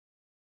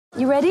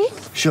You ready?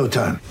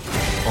 Showtime.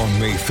 On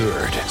May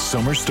 3rd,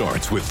 summer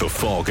starts with The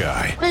Fall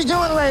Guy. Let's do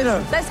it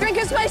later. Let's drink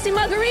a spicy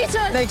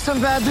margarita. Make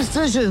some bad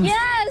decisions.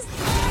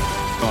 Yes!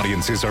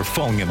 Audiences are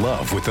falling in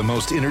love with the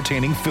most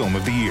entertaining film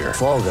of the year.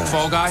 Fall Guy.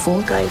 Fall Guy?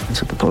 Fall guy.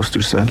 That's what the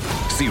poster said.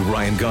 See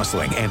Ryan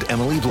Gosling and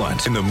Emily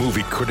Blunt in the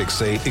movie critics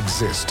say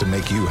exists to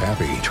make you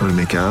happy. Trying to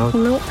make it out?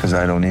 Nope. Because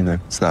I don't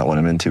either. It's not what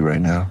I'm into right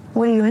now.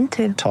 What are you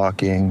into?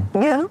 Talking.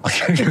 Yeah.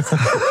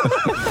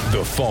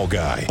 The Fall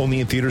Guy.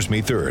 Only in theaters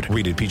May 3rd.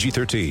 Rated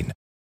PG-13.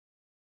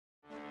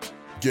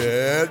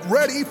 Get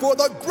ready for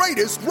the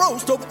greatest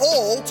roast of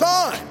all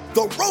time.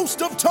 The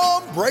Roast of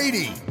Tom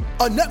Brady.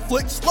 A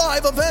Netflix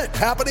live event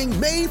happening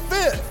May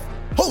 5th.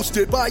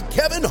 Hosted by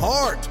Kevin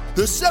Hart.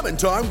 The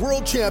 7-time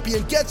world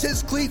champion gets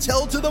his cleats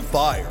held to the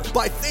fire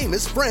by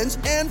famous friends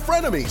and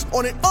frenemies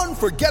on an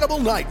unforgettable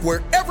night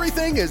where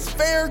everything is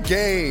fair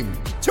game.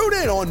 Tune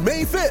in on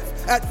May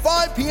 5th at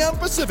 5 p.m.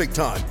 Pacific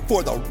time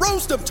for the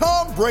Roast of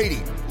Tom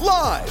Brady.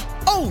 Live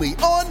only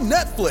on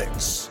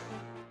Netflix.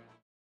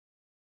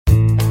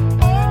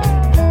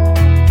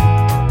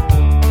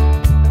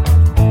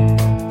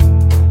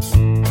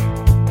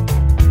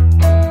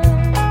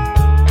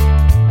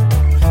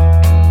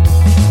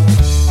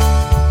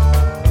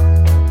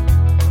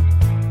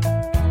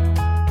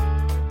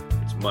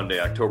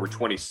 Monday, October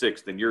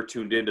 26th, and you're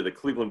tuned in to the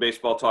Cleveland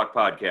Baseball Talk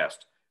podcast.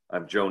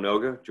 I'm Joe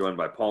Noga, joined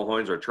by Paul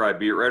Hoynes, our Tribe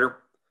beat writer.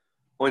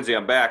 Hoynesy,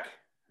 I'm back.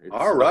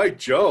 All right,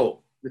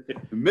 Joe.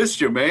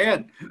 Missed you,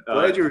 man.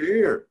 Glad you're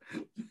here.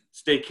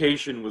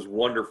 Staycation was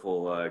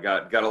wonderful.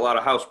 Got a lot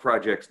of house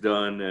projects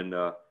done and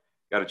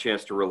got a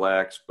chance to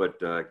relax, but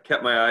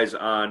kept my eyes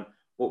on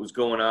what was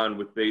going on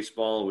with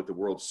baseball, with the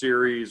World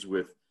Series,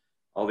 with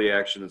all the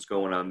action that's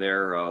going on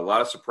there. A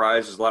lot of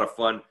surprises, a lot of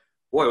fun.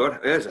 Boy,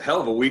 it was a hell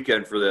of a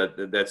weekend for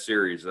that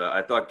series.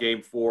 I thought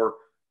Game 4,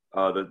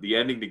 the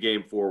ending to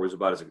Game 4 was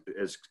about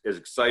as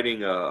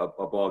exciting a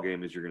ball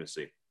game as you're going to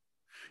see.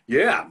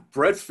 Yeah,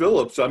 Brett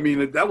Phillips. I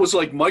mean, that was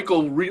like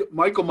Michael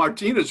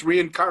Martinez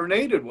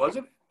reincarnated,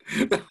 wasn't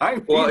it?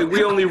 Well,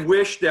 we only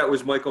wish that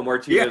was Michael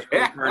Martinez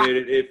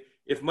reincarnated.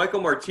 If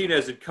Michael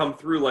Martinez had come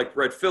through like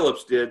Brett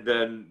Phillips did,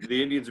 then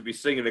the Indians would be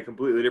singing a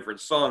completely different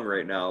song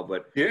right now.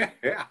 But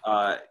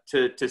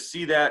to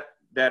see that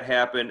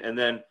happen, and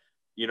then,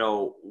 you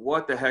know,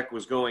 what the heck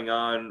was going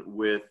on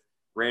with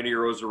Randy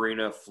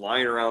Rosarina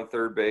flying around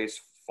third base,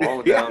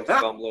 falling down,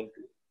 stumbling,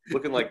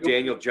 looking like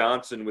Daniel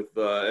Johnson with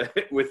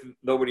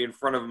nobody in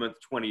front of him at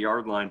the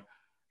 20-yard line.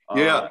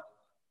 I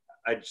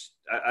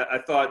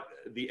thought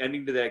the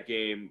ending to that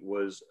game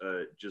was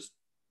just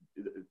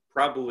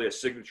probably a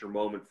signature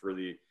moment for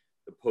the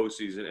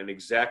postseason, and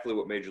exactly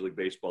what Major League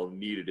Baseball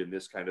needed in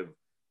this kind of,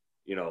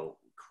 you know,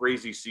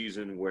 crazy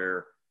season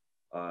where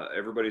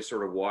everybody's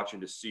sort of watching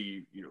to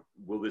see, you know,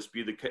 will this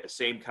be the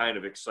same kind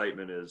of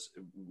excitement as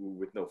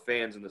with no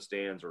fans in the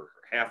stands or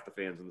half the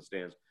fans in the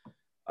stands?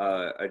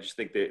 I just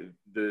think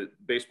the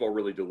baseball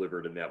really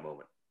delivered in that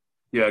moment.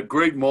 Yeah,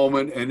 great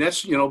moment. And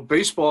that's, you know,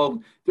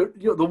 baseball,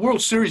 the World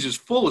Series is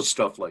full of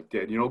stuff like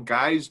that. You know,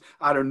 guys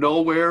out of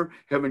nowhere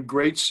having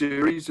great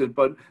series,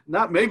 but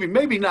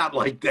maybe not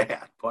like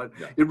that. But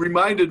It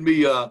reminded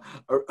me,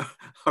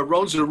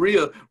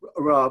 Ronzaria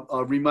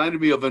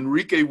reminded me of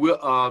Enrique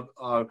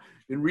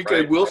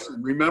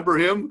Wilson. Remember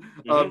him?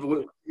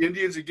 The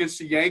Indians against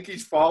the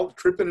Yankees,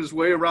 tripping his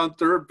way around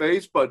third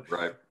base. But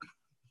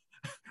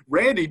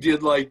Randy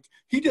did like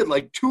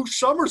 2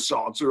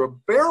 somersaults or a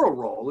barrel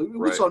roll. It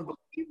was unbelievable.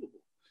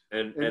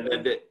 And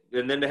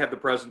then to have the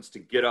presence to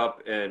get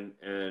up and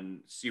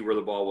see where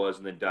the ball was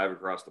and then dive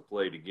across the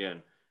plate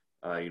again,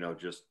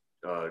 just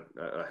a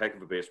heck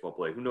of a baseball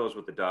play. Who knows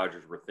what the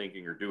Dodgers were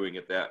thinking or doing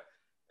at that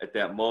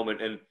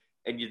moment?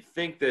 And you'd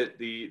think that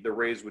the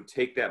Rays would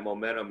take that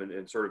momentum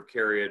and sort of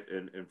carry it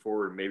and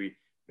forward. Maybe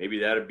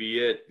that'd be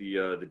it.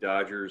 The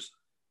Dodgers,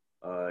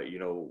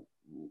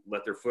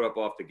 let their foot up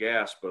off the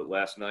gas. But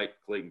last night,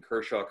 Clayton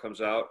Kershaw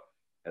comes out,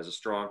 has a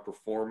strong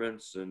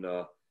performance, and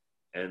the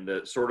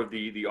sort of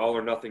the all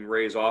or nothing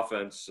Rays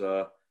offense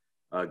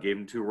gave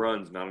him 2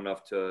 runs, not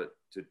enough to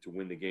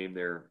win the game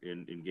there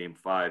in Game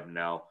 5.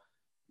 Now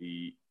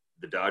the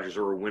Dodgers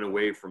are a win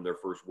away from their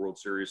first World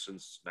Series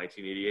since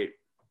 1988.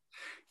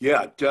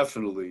 Yeah,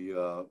 definitely.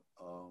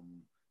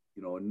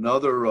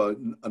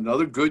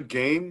 Another good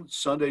game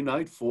Sunday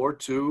night,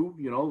 4-2.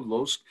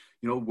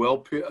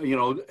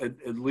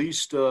 At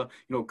least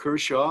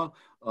Kershaw,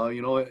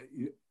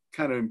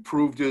 kind of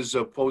improved his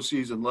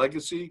postseason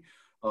legacy.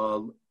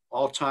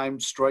 All-time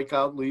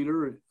strikeout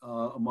leader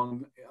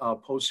among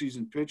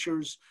postseason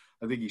pitchers.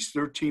 I think he's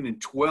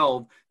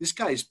 13-12. This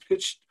guy's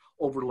pitched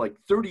over like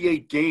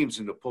 38 games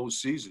in the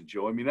postseason,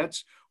 Joe. I mean,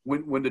 that's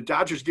when the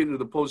Dodgers get into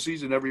the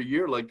postseason every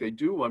year like they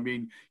do. I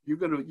mean, you're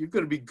gonna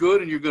be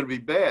good and you're gonna be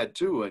bad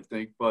too, I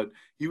think. But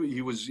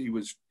he was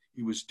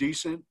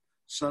decent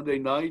Sunday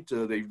night.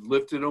 They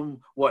lifted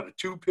him a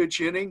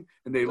 2-pitch inning,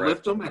 and they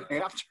lift him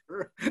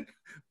after.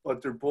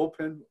 But their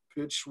bullpen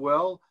pitched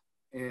well.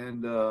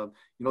 And,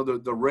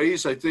 the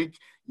Rays, I think,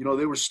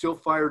 they were still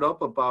fired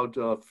up about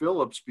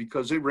Phillips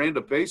because they ran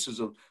the bases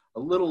a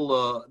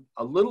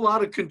little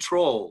out of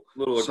control. A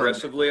little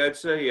aggressively, I'd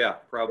say. Yeah,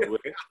 probably.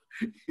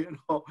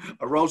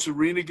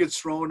 Arozarena gets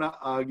thrown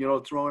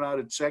out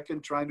at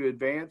second, trying to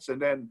advance,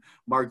 and then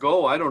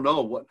Margot, I don't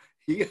know what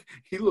he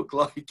looked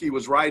like he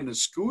was riding a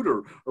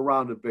scooter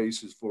around the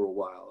bases for a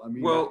while. I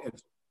mean, well,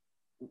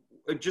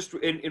 just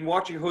in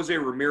watching Jose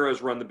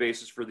Ramirez run the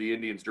bases for the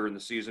Indians during the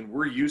season,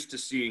 we're used to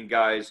seeing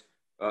guys,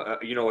 a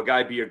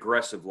guy be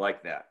aggressive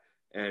like that.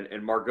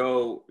 And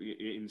Margot,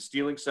 in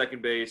stealing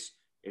second base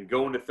and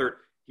going to third,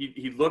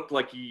 he looked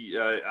like he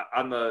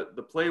on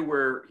the play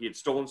where he had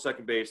stolen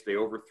second base, they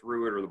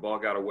overthrew it or the ball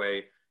got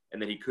away,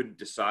 and then he couldn't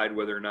decide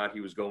whether or not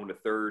he was going to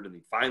third, and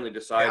he finally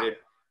decided.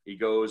 He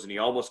goes and he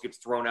almost gets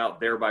thrown out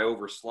there by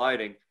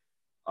oversliding.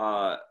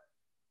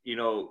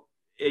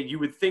 You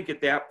would think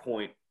at that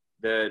point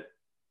that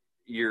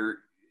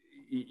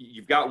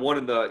you've got one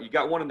in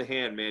the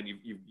hand, man.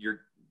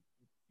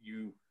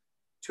 You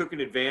took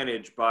an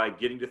advantage by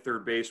getting to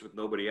third base with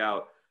nobody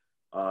out.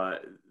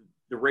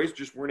 The Rays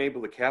just weren't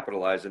able to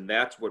capitalize, and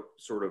that's what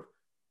sort of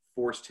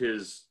forced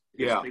his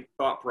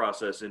thought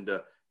process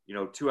into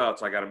 2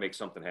 outs. I got to make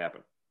something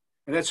happen.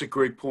 And that's a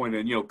great point.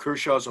 And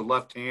Kershaw's a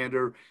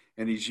left-hander,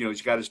 and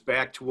he's got his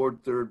back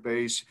toward third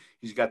base.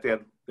 He's got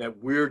that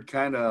weird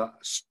kind of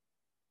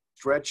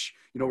stretch,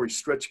 where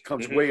he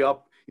comes way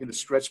up in the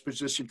stretch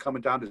position,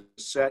 coming down to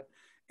the set.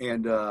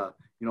 And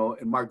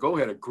and Margot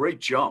had a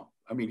great jump.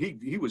 I mean,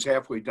 he was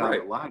halfway down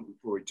the line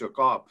before he took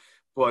off.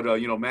 But,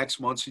 Max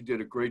Muncy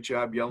did a great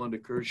job yelling to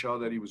Kershaw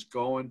that he was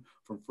going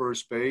from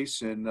first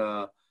base. And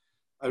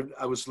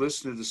I was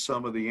listening to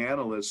some of the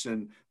analysts,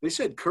 and they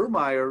said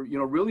Kiermaier,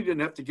 really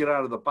didn't have to get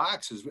out of the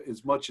box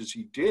as much as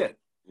he did.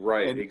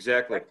 Right, and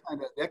exactly.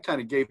 That kind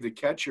of gave the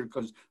catcher,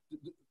 because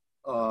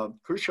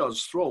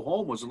Kershaw's throw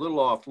home was a little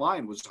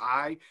offline, was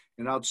high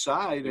and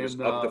outside. It was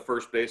up the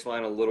first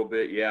baseline a little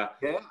bit, yeah.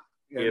 Yeah.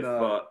 And,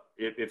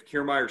 if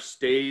Kiermaier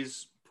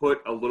stays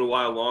put a little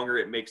while longer,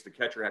 it makes the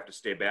catcher have to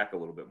stay back a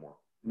little bit more.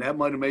 And that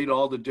might have made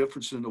all the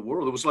difference in the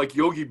world. It was like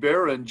Yogi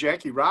Berra and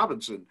Jackie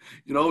Robinson.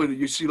 And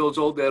you see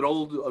that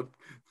old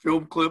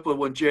film clip of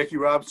when Jackie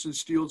Robinson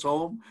steals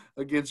home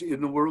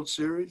in the World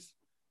Series.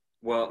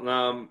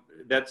 Well,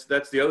 that's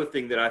the other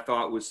thing that I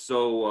thought was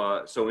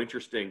so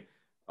interesting.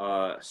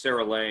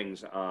 Sarah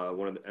Langs,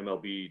 one of the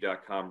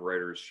MLB.com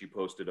writers, she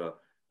posted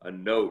a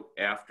note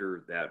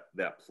after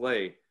that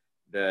play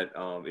that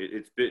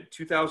it's been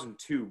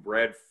 2002.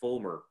 Brad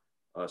Fulmer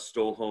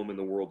stole home in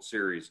the World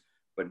Series,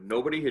 but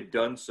nobody had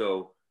done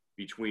so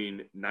between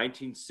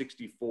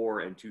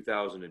 1964 and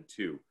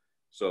 2002.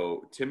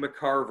 So Tim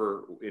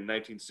McCarver in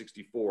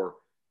 1964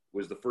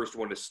 was the first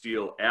one to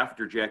steal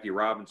after Jackie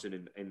Robinson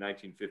in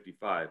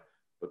 1955.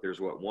 But there's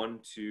 1,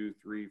 2,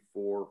 3,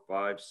 4,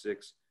 5,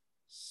 6,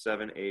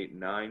 7, 8,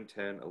 9,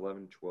 10,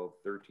 11, 12,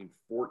 13,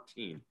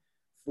 14.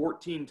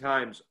 14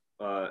 times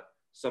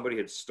somebody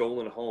had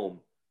stolen home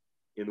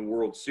in the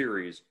World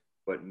Series,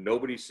 but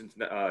nobody since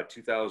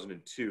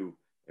 2002.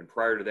 And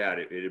prior to that,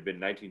 it had been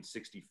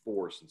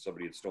 1964 since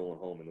somebody had stolen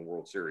home in the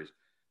World Series.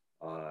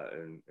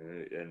 And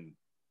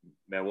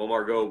Manuel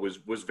Margot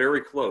was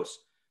very close.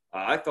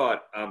 I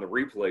thought on the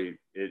replay,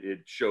 it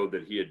showed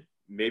that he had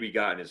maybe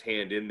gotten his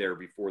hand in there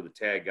before the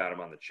tag got him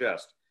on the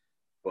chest.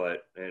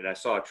 And I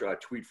saw a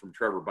tweet from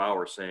Trevor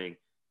Bauer saying,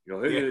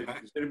 hey,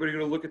 is anybody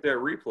going to look at that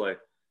replay?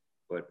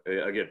 But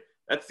again,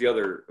 that's the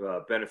other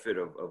benefit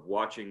of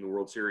watching the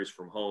World Series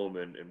from home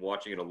and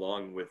watching it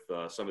along with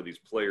some of these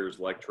players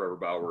like Trevor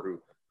Bauer, who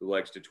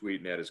likes to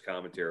tweet and add his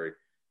commentary.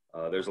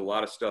 There's a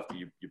lot of stuff that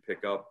you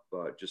pick up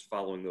just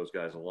following those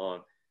guys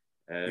along.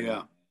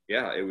 And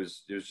it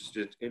was just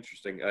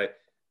interesting.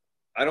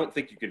 I don't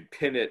think you can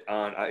pin it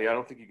on. I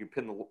don't think you can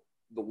pin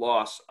the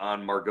loss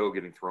on Margot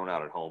getting thrown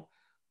out at home.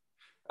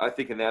 I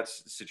think in that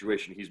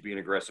situation, he's being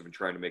aggressive and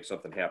trying to make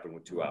something happen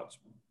with 2 outs.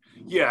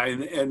 Yeah,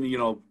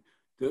 and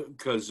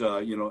because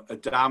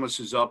Adames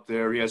is up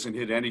there, he hasn't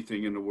hit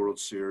anything in the World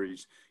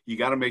Series. You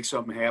got to make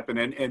something happen.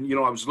 And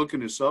I was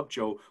looking this up,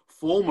 Joe.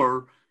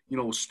 Fulmer,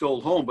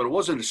 stole home, but it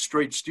wasn't a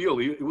straight steal.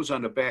 It was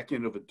on the back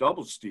end of a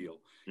double steal.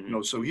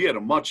 Mm-hmm. So he had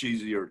a much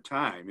easier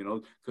time.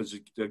 Because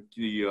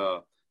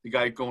the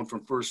guy going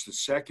from first to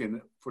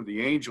second for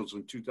the Angels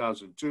in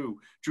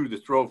 2002 drew the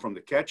throw from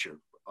the catcher,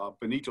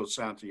 Benito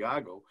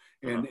Santiago,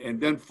 and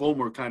then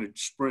Fulmer kind of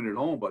sprinted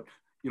home. But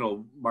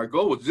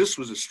Margot, this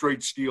was a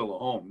straight steal at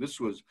home.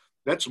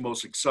 That's the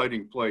most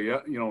exciting play,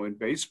 in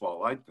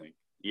baseball, I think.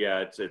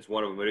 Yeah, it's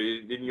one of them. But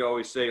didn't you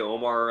always say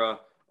Omar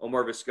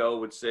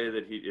Vizquel would say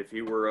that if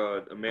he were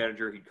a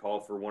manager, he'd call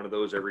for one of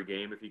those every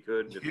game if he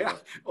could?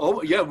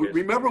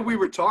 Remember we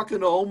were talking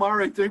to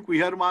Omar, I think we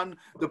had him on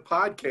the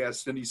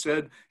podcast, and he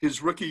said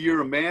his rookie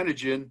year of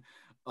managing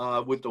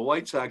with the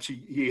White Sox,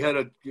 he had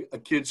a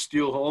kid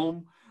steal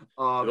home.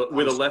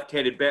 With a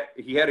left-handed bat.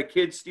 He had a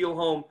kid steal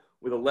home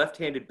with a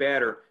left-handed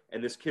batter,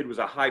 and this kid was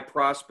a high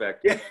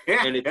prospect.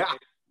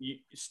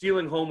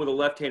 Stealing home with a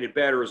left-handed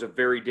batter is a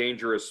very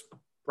dangerous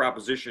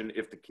proposition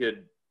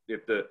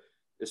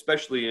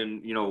especially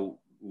in,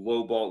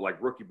 low ball,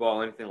 like rookie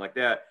ball, anything like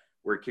that,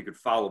 where a kid could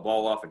foul a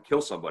ball off and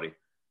kill somebody.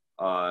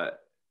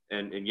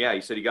 And yeah,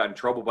 he said he got in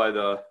trouble by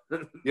the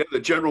the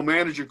general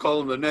manager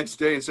called him the next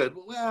day and said,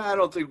 well, I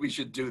don't think we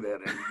should do that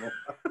anymore.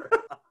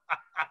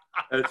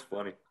 That's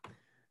funny.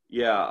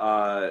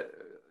 Yeah,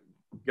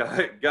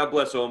 God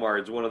bless Omar.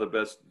 It's one of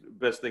the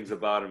best things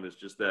about him is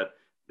just that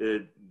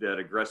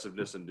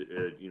aggressiveness and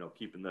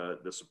keeping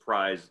the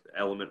surprise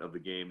element of the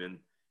game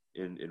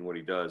in what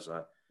he does.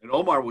 And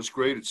Omar was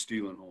great at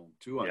stealing home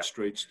too on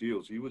straight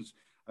steals.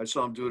 I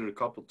saw him do it a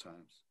couple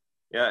times.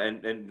 Yeah,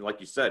 and like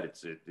you said,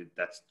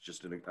 that's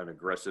just an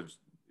aggressive,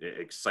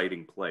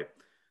 exciting play.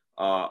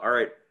 All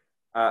right,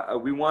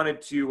 we wanted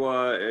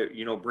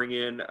to bring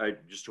in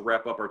just to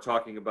wrap up our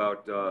talking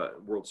about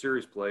World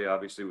Series play.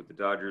 Obviously, with the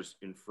Dodgers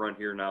in front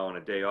here now on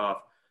a day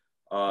off,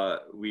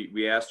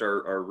 we asked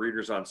our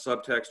readers on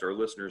Subtext, our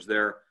listeners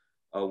there,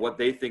 what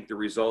they think the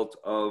result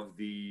of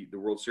the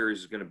World Series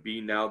is going to be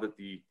now that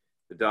the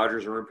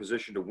Dodgers are in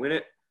position to win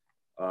it.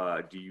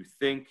 Do you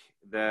think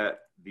that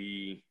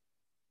the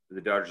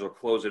Dodgers will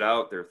close it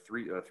out? They're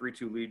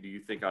 3-2 lead. Do you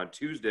think on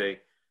Tuesday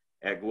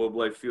at Globe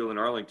Life Field in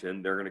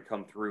Arlington, they're going to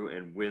come through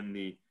and win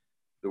the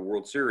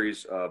World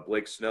Series?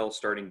 Blake Snell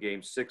starting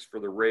Game 6 for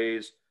the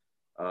Rays.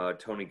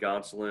 Tony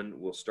Gonsolin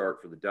will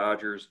start for the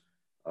Dodgers.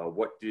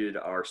 What did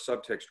our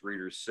Subtext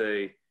readers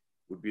say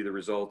would be the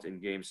result in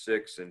Game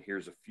 6? And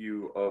here's a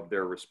few of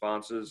their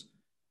responses.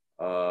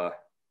 The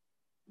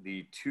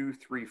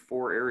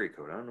 234 area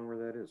code. I don't know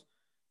where that is.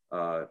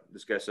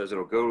 This guy says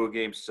it'll go to a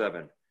Game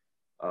 7.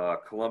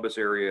 Columbus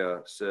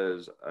area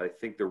says, I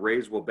think the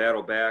Rays will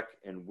battle back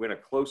and win a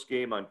close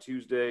game on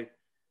Tuesday.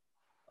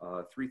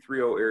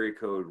 330 area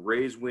code,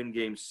 Rays win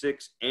Game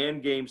 6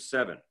 and Game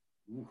 7.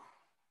 Ooh,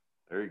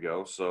 there you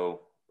go.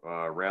 So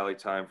rally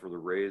time for the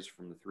Rays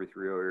from the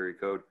 330 area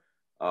code.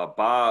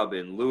 Bob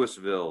in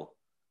Louisville,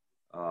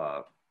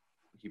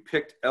 he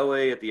picked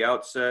LA at the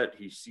outset.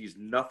 He sees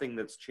nothing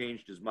that's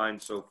changed his mind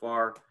so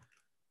far.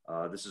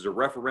 This is a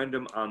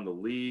referendum on the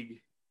league.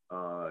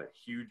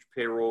 Huge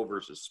payroll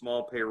versus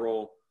small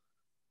payroll.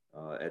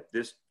 At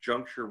this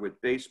juncture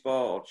with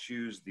baseball, I'll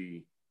choose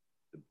the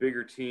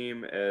bigger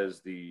team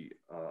as the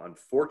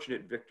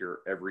unfortunate victor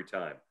every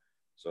time.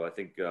 So I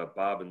think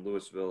Bob in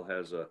Louisville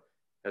has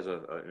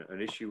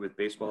an issue with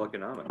baseball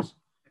economics.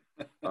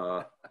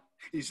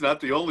 He's not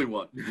the only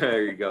one.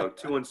 There you go.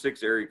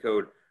 216 area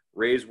code.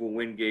 Rays will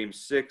win Game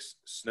 6.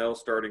 Snell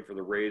starting for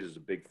the Rays is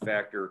a big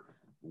factor.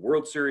 The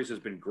World Series has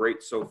been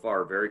great so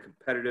far. Very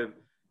competitive.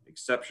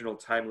 Exceptional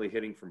timely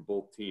hitting from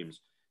both teams.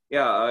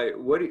 Yeah,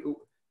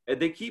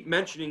 they keep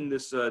mentioning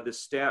this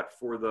stat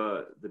for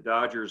the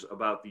Dodgers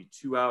about the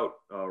 2-out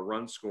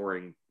run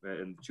scoring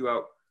and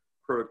 2-out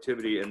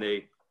productivity, and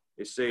they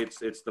say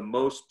it's the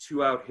most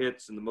 2-out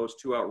hits and the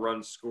most 2-out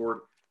runs scored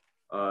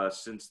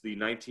since the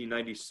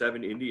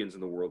 1997 Indians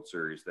in the World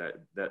Series.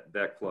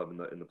 That club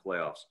in the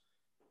playoffs.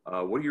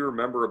 What do you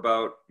remember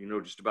about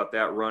just about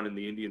that run and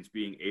the Indians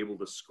being able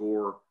to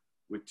score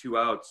with 2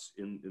 outs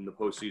in the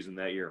postseason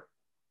that year?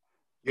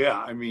 Yeah,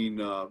 I mean,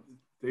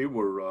 they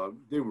were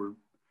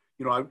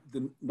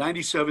the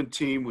 97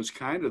 team was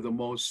kind of the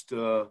most,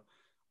 out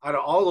of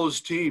all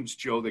those teams,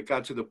 Joe, that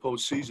got to the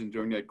postseason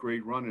during that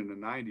great run in the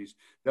 90s,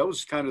 that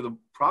was kind of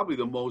probably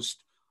the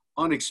most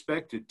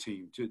unexpected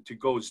team to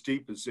go as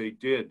deep as they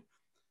did.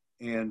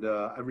 And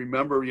I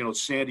remember,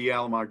 Sandy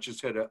Alomar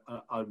just had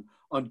an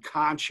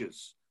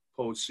unconscious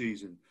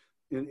postseason.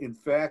 In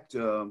fact,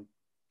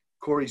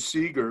 Corey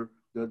Seager,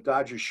 the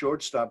Dodgers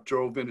shortstop,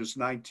 drove in his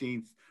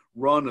 19th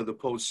run of the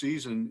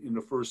postseason in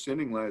the first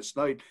inning last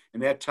night,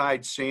 and that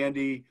tied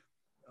Sandy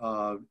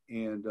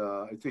and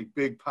I think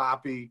Big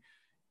Papi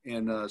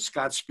and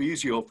Scott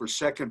Spezio for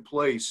second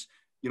place,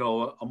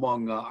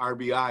 among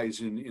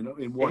RBIs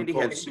in one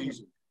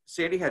postseason.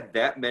 Sandy had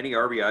that many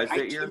RBIs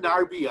that year?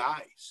 19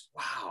 RBIs.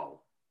 Wow.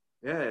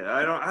 Yeah,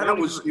 that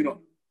was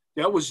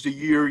the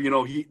year,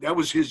 that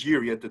was his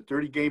year. He had the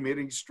 30-game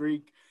hitting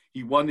streak.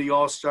 He won the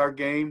All-Star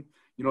game,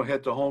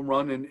 had the home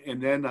run,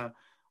 and then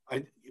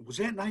was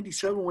that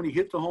 97 when he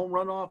hit the home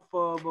run off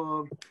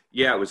of?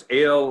 Yeah, it was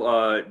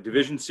AL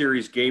Division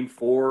Series Game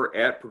 4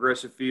 at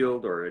Progressive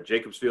Field or at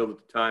Jacobs Field at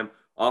the time,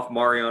 off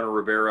Mariano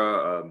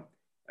Rivera.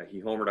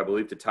 He homered, I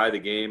believe, to tie the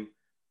game.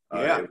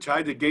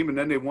 Tied the game, and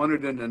then they won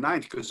it in the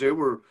 9th because they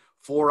were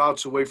 4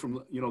 outs away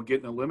from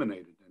getting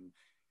eliminated,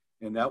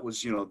 and that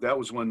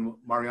was when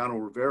Mariano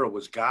Rivera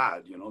was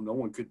God. No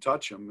one could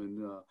touch him,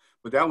 and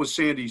but that was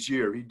Sandy's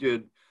year. He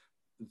did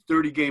the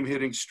 30-game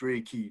hitting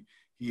streak.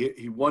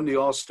 He won the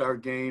All-Star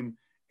game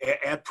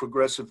at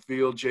Progressive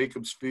Field,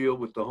 Jacobs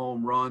Field, with the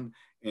home run,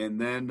 and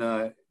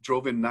then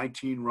drove in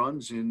 19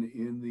 runs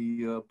in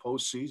the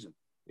postseason.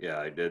 Yeah,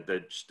 I did.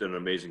 That's just an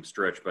amazing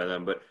stretch by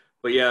them. But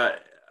yeah,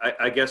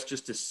 I guess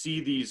just to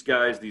see these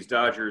guys, these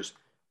Dodgers,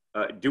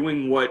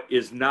 doing what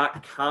is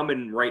not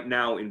common right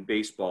now in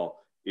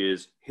baseball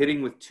is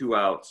hitting with 2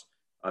 outs,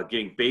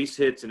 getting base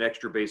hits and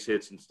extra base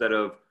hits instead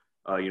of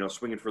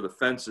swinging for the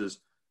fences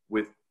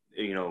with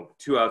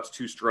 2 outs,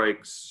 2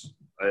 strikes.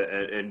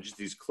 And just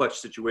these clutch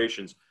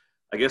situations.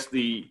 I guess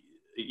the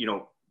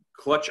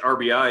clutch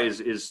RBI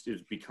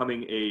is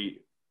becoming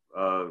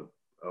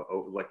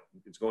like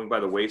it's going by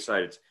the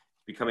wayside. It's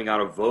becoming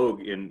out of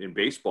vogue in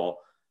baseball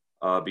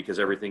because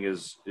everything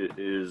is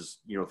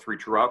 3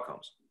 true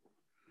outcomes.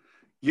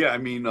 Yeah, I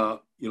mean,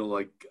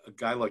 like a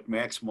guy like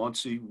Max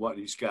Muncy,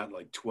 he's got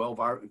like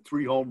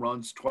 3 home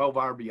runs, 12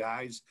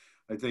 RBIs,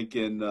 I think,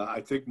 and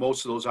I think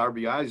most of those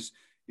RBIs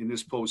in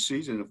this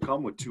postseason have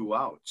come with 2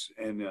 outs,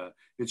 and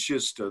it's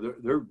just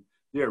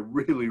they're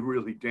really,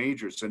 really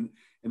dangerous, and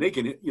they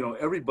can,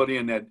 everybody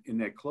in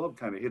that club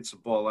kind of hits the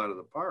ball out of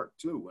the park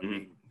too. I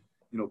mean,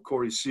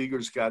 Corey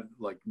Seager's got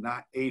like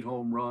not 8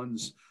 home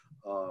runs,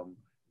 and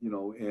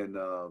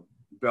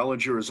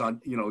Bellinger is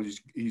on,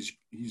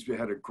 he's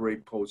had a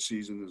great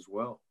postseason as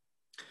well.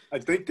 I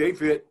think they've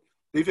hit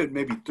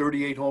maybe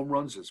 38 home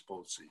runs this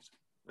postseason.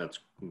 That's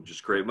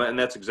just great, and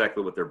that's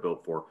exactly what they're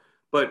built for.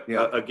 But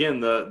again,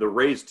 the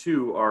Rays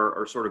too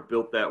are sort of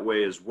built that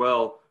way as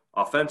well,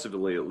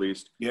 offensively at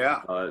least.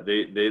 Yeah.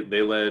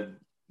 They led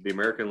the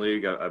American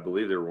League. I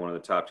believe they were one of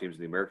the top teams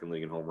in the American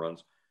League in home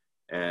runs,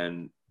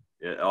 and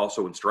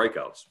also in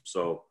strikeouts.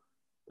 So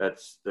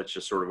that's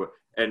just sort of what.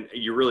 And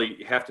you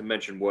really have to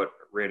mention what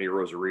Randy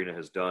Arozarena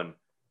has done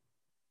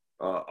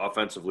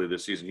offensively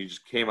this season. He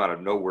just came out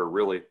of nowhere,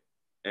 really,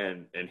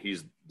 and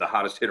he's the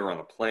hottest hitter on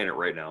the planet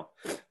right now.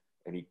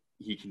 And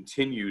he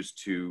continues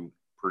to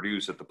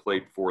produce at the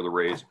plate for the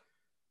Rays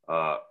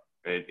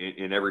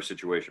in every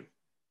situation.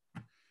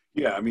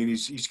 Yeah, I mean,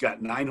 he's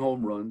got 9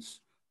 home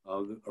runs,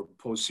 a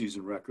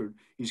postseason record.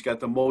 He's got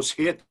the most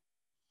hits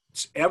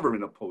ever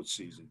in a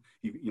postseason.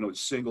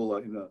 Single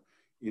in the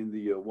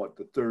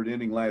 3rd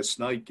inning last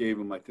night gave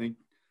him, I think,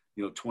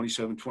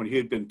 27-20. He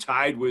had been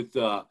tied with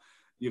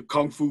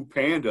Kung Fu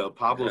Panda,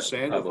 Pablo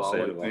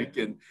Sandoval, I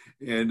think.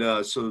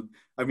 And so,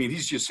 I mean,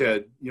 he's just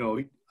had,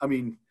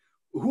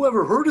 who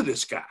ever heard of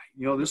this guy?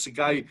 This is a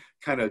guy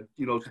kind of,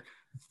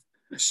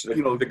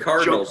 the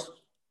Cardinals.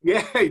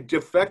 He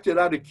defected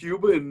out of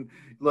Cuba and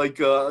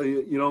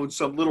in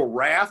some little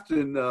raft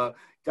and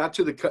got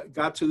to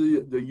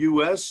the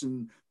U.S.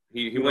 and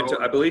he went to,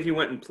 I believe he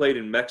went and played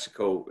in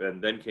Mexico and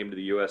then came to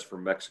the U.S.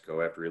 from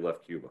Mexico after he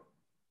left Cuba.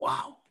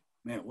 Wow,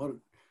 man,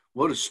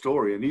 what a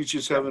story! And he's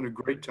just having a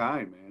great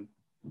time, man.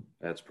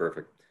 That's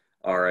perfect.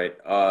 All right,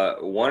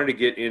 wanted to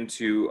get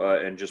into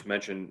and just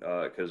mention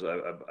because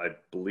I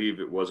believe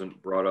it wasn't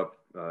brought up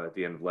at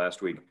the end of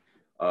last week.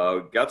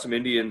 Got some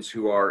Indians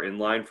who are in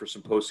line for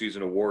some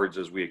postseason awards,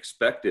 as we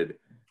expected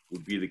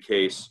would be the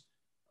case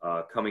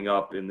coming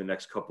up in the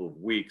next couple of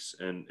weeks.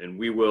 And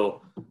we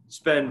will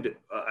spend,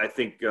 I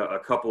think, a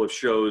couple of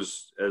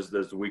shows as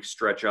the weeks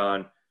stretch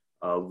on,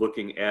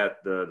 looking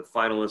at the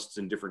finalists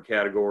in different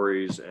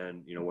categories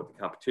and, what the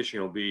competition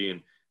will be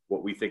and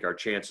what we think our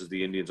chances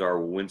the Indians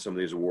will win some of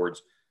these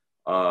awards.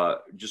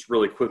 Just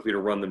really quickly to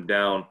run them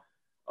down.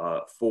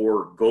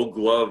 For Gold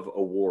Glove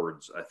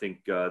awards, I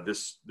think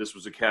this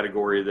was a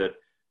category that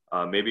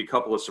maybe a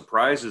couple of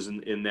surprises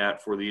in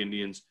that for the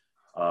Indians.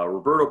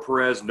 Roberto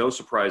Perez, no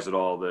surprise at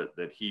all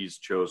that he's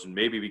chosen,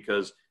 maybe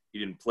because he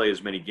didn't play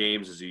as many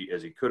games as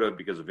he could have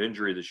because of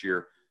injury this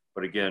year.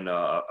 But again,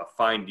 a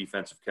fine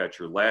defensive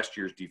catcher, last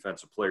year's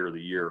Defensive Player of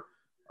the Year,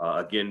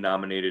 again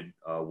nominated,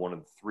 one of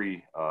the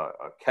 3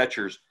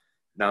 catchers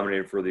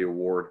nominated for the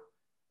award.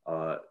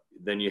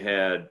 Then you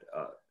had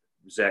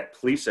Zach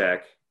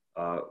Plesac,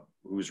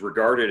 who's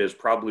regarded as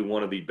probably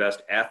one of the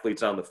best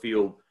athletes on the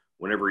field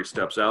whenever he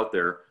steps out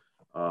there,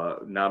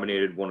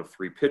 nominated one of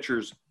 3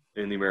 pitchers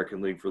in the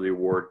American League for the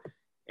award,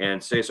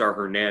 and Cesar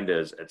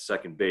Hernandez at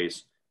second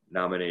base,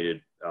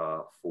 nominated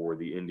for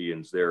the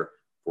Indians there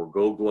for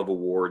Gold Glove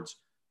awards.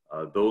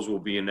 Those will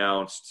be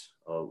announced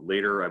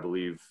later, I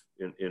believe,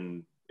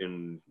 in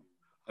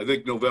I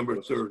think November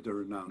 3rd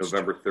they're announced.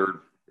 November 3rd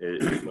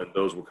is when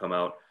those will come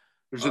out.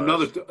 There's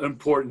another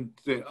important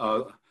thing,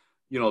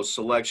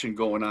 selection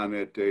going on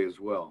that day as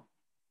well.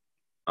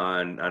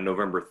 On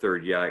November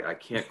 3rd, yeah, I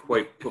can't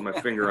quite put my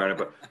finger on it,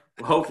 but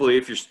hopefully,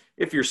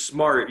 if you're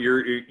smart,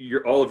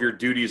 your all of your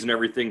duties and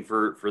everything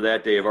for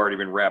that day have already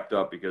been wrapped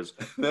up because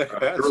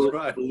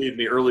right. Believe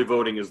me, early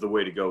voting is the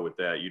way to go with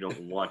that. You don't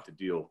want to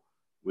deal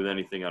with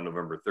anything on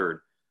November 3rd.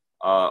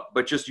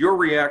 But just your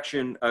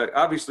reaction,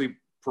 obviously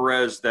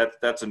Perez,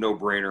 that's a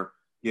no-brainer.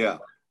 Yeah.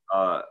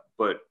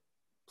 But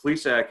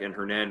Plesac and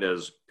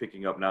Hernandez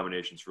picking up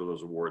nominations for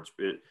those awards,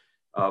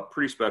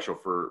 pretty special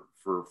for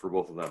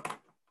both of them.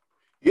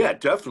 Yeah,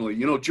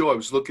 definitely. Joe, I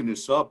was looking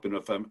this up, and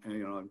if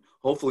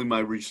hopefully my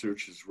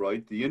research is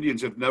right. The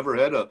Indians have never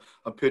had a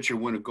pitcher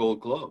win a Gold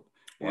Glove,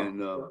 wow.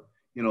 And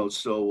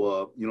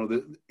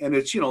and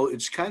it's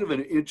it's kind of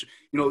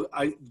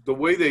the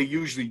way they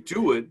usually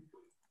do it.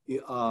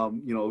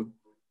 The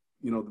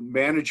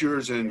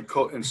managers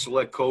and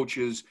select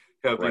coaches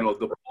have right.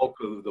 The bulk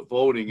of the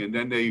voting, and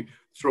then they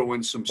throw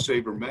in some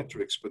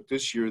sabermetrics. But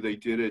this year they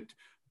did it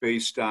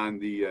based on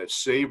the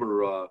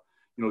Saber.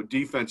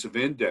 Defensive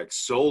index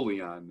solely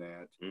on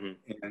that.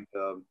 Mm-hmm. And,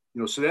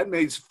 so that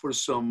made for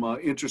some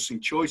interesting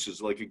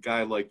choices, like a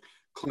guy like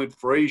Clint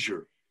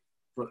Frazier,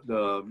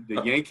 the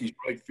Yankees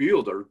right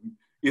fielder,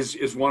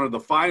 is one of the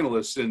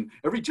finalists. And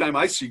every time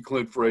I see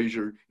Clint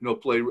Frazier,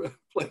 play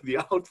the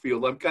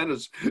outfield, I'm kind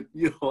of,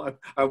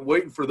 I'm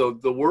waiting for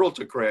the world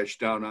to crash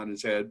down on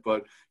his head.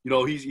 But,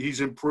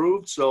 he's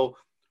improved. So,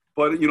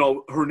 but,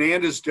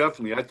 Hernandez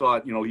definitely, I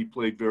thought, he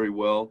played very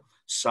well,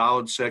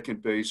 solid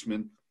second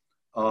baseman.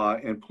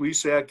 And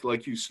Plesac,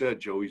 like you said,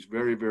 Joe, he's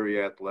very,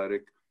 very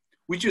athletic.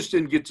 We just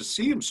didn't get to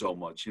see him so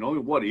much. He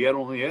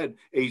only had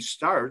 8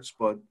 starts,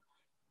 but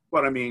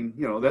I mean,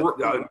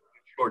 that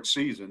short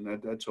season,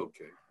 that's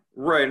okay.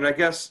 Right, and I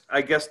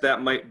guess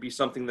that might be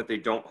something that they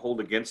don't hold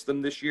against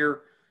them this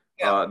year.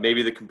 Yeah.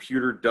 Maybe the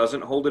computer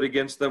doesn't hold it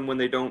against them when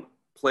they don't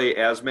play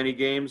as many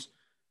games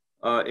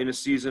in a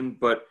season.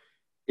 But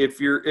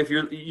if you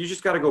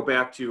just got to go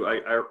back to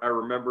I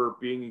remember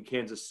being in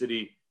Kansas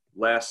City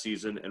last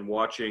season and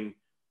watching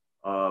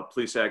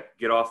Plesac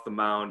get off the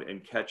mound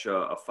and catch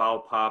a foul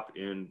pop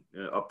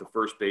up the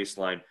first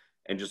baseline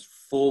and just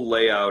full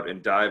layout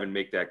and dive and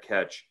make that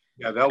catch.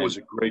 Yeah, that was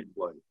a great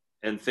play.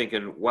 And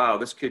thinking, wow,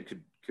 this kid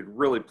could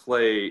really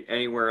play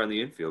anywhere on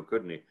the infield,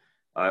 couldn't he?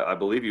 I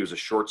believe he was a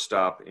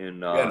shortstop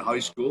in high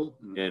school.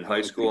 In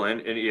high school,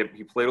 and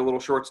he played a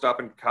little shortstop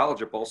in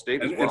college at Ball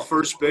State as well. And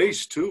first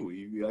base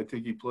too. I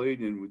think he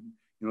played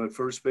at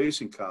first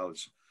base in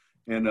college.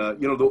 And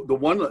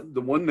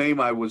the one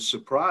name I was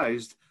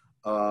surprised,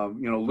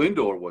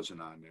 Lindor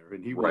wasn't on there,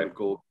 and he won a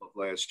Gold Glove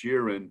last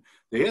year. And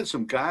they had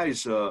some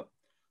guys,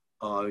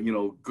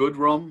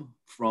 Goodrum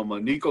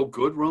Nico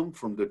Goodrum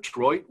from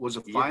Detroit was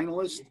a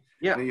finalist.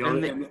 Yeah,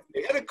 and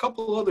they had a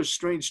couple other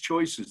strange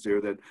choices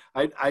there that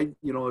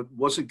it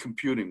wasn't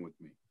computing with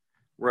me.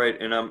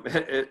 Right, and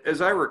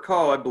as I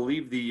recall, I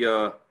believe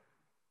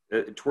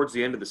towards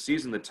the end of the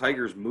season, the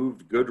Tigers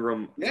moved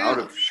Goodrum out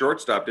of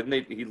shortstop, didn't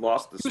they? He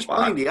lost the spot. He was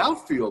playing the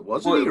outfield,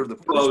 wasn't he, or the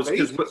first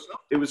base?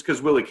 It was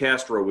because Willie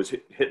Castro was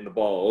hitting the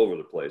ball all over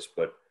the place.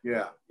 But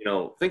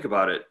think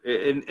about it,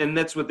 and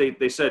that's what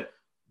they said.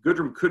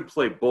 Goodrum could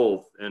play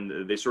both,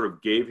 and they sort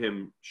of gave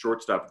him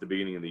shortstop at the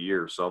beginning of the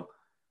year. So,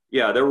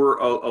 yeah, there were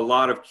a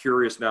lot of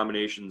curious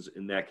nominations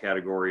in that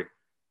category,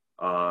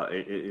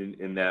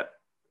 in that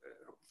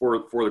for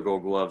the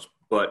Gold Gloves.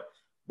 But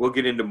we'll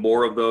get into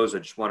more of those. I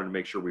just wanted to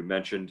make sure we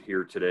mentioned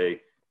here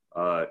today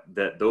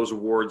that those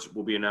awards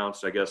will be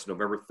announced, I guess,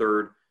 November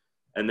 3rd.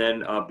 And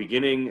then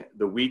beginning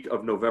the week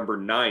of November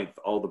 9th,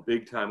 all the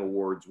big-time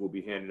awards will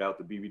be handed out.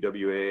 The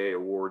BBWAA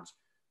awards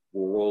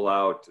will roll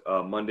out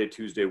Monday,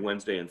 Tuesday,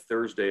 Wednesday, and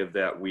Thursday of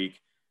that week,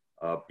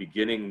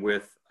 beginning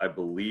with, I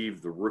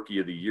believe, the Rookie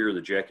of the Year.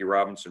 The Jackie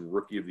Robinson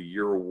Rookie of the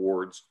Year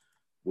awards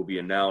will be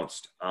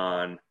announced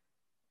on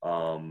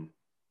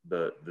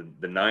the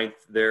 9th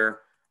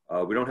there.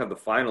 We don't have the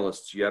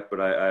finalists yet, but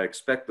I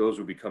expect those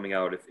will be coming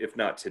out, if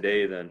not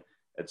today, then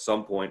at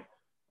some point.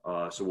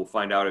 So we'll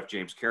find out if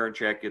James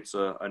Karinchak gets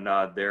a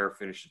nod there,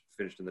 finished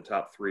in the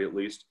top 3 at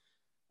least.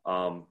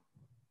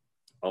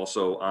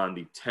 Also on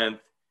the 10th,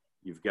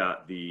 you've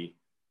got the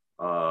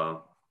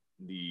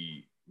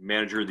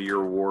Manager of the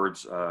Year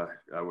awards.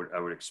 I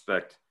would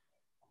expect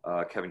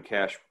Kevin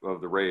Cash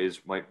of the Rays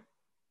might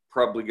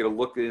probably get a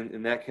look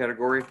in that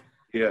category.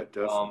 Yeah,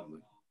 definitely.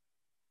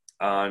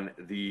 On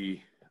the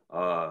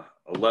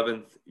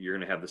 11th, you're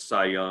going to have the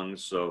Cy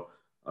Youngs. So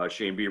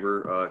Shane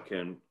Bieber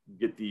can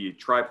get the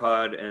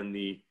tripod and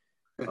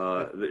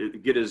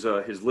get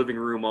his living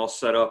room all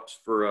set up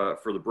for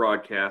the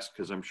broadcast,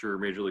 because I'm sure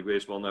Major League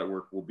Baseball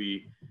Network will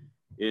be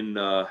in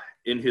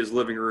his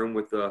living room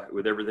with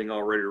everything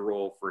all ready to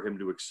roll for him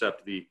to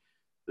accept the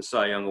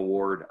Cy Young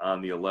Award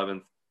on the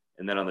 11th,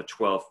 and then on the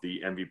 12th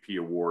the MVP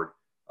award.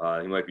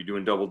 He might be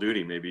doing double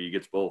duty. Maybe he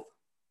gets both.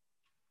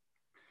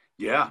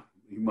 Yeah,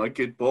 he might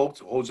get both.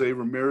 Jose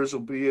Ramirez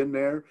will be in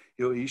there.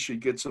 He should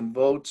get some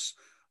votes.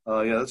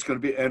 That's going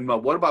to be. And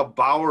what about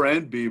Bauer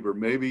and Bieber?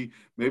 Maybe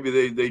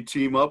they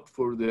team up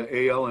for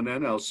the AL and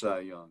NL Cy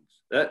Youngs.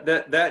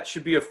 That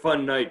should be a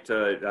fun night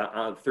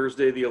on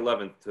Thursday the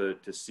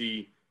 11th to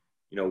see,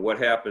 what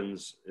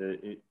happens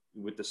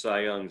with the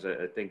Cy Youngs.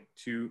 I think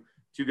two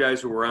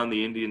guys who were on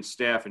the Indian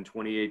staff in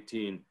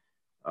 2018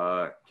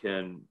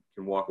 can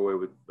walk away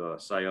with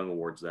Cy Young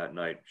awards that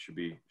night. Should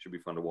be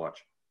fun to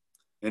watch.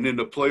 And in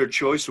the Player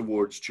Choice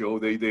Awards, Joe,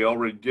 they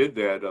already did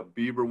that.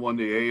 Bieber won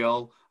the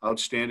AL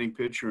Outstanding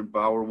Pitcher, and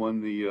Bauer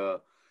won the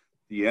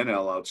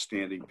NL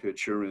Outstanding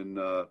Pitcher, and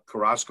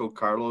Carrasco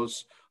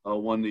Carlos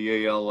won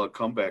the AL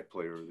Comeback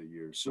Player of the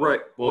Year. So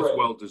both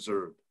well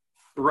deserved.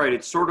 Right.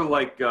 It's sort of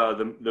like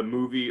the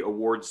movie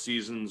award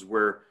seasons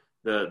where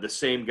the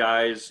same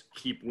guys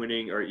keep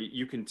winning, or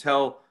you can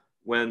tell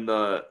when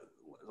the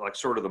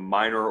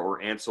minor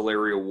or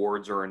ancillary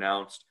awards are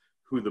announced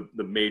who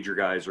the major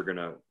guys are going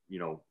to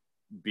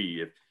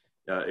be.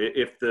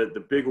 If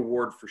the big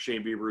award for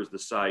Shane Bieber is the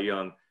Cy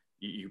Young,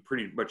 you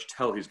pretty much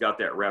tell he's got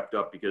that wrapped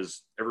up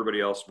because everybody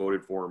else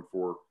voted for him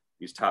for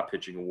these top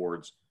pitching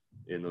awards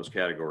in those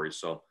categories.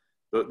 So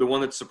the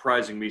one that's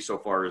surprising me so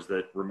far is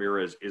that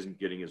Ramirez isn't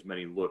getting as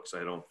many looks,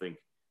 I don't think,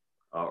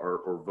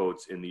 or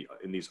votes in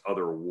these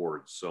other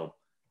awards. So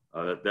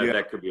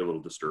that could be a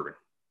little disturbing.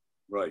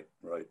 Right.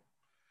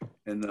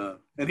 And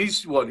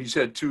he's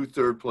had 2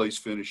 third place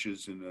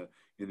finishes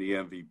in in the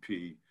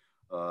MVP.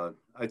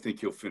 I think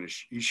he'll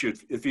finish. He should,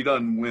 if he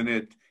doesn't win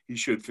it, he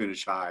should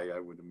finish high, I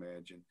would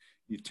imagine.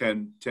 You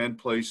 10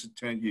 places,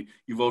 10.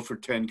 You vote for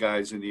 10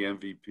 guys in the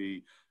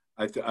MVP.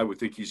 I would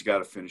think he's got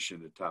to finish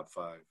in the top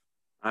 5.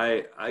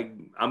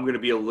 I'm going to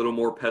be a little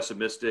more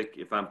pessimistic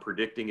if I'm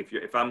predicting.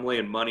 If I'm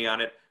laying money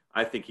on it,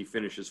 I think he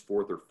finishes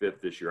 4th or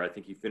 5th this year. I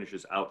think he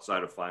finishes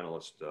outside of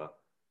finalist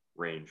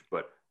range,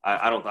 but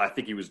I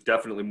think he was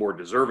definitely more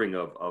deserving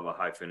of a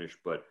high finish,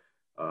 but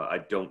I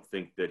don't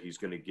think that he's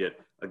going to get.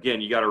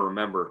 Again, you got to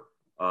remember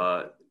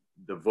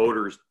the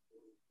voters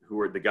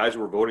the guys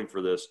who were voting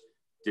for this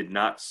did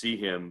not see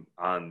him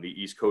on the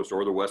East Coast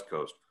or the West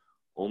Coast.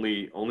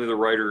 Only the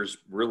writers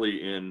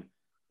really in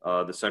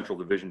the Central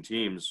Division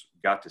teams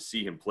got to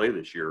see him play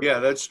this year. Yeah,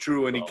 that's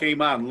true. And he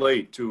came on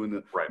late too in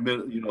the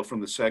middle, from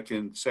the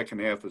second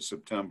half of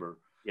September.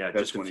 Yeah,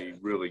 that's when he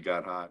really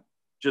got hot.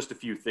 Just a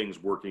few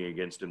things working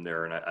against him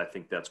there, and I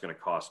think that's going to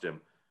cost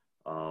him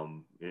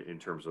in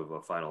terms of a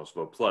finalist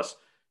vote. Plus,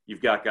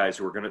 you've got guys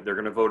who they're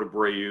going to vote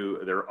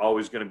Abreu. There are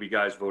always going to be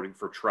guys voting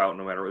for Trout,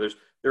 no matter what.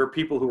 There are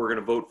people who are going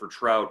to vote for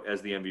Trout as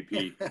the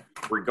MVP,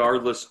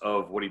 regardless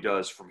of what he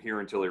does from here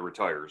until he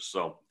retires.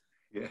 So,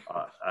 yeah,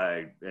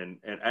 I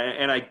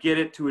get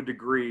it to a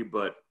degree,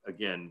 but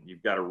again,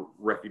 you've got to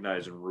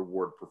recognize and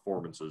reward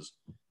performances,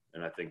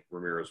 and I think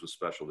Ramirez was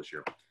special this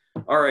year.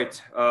 All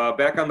right,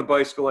 back on the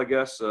bicycle, I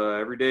guess,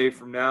 every day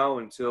from now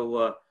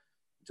until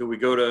we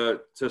go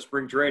to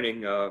spring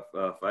training,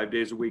 5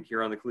 days a week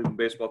here on the Cleveland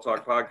Baseball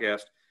Talk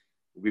podcast.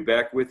 We'll be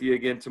back with you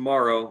again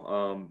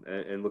tomorrow,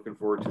 and looking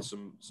forward to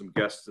some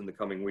guests in the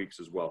coming weeks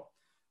as well.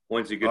 All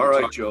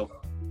right, Joe.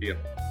 See ya.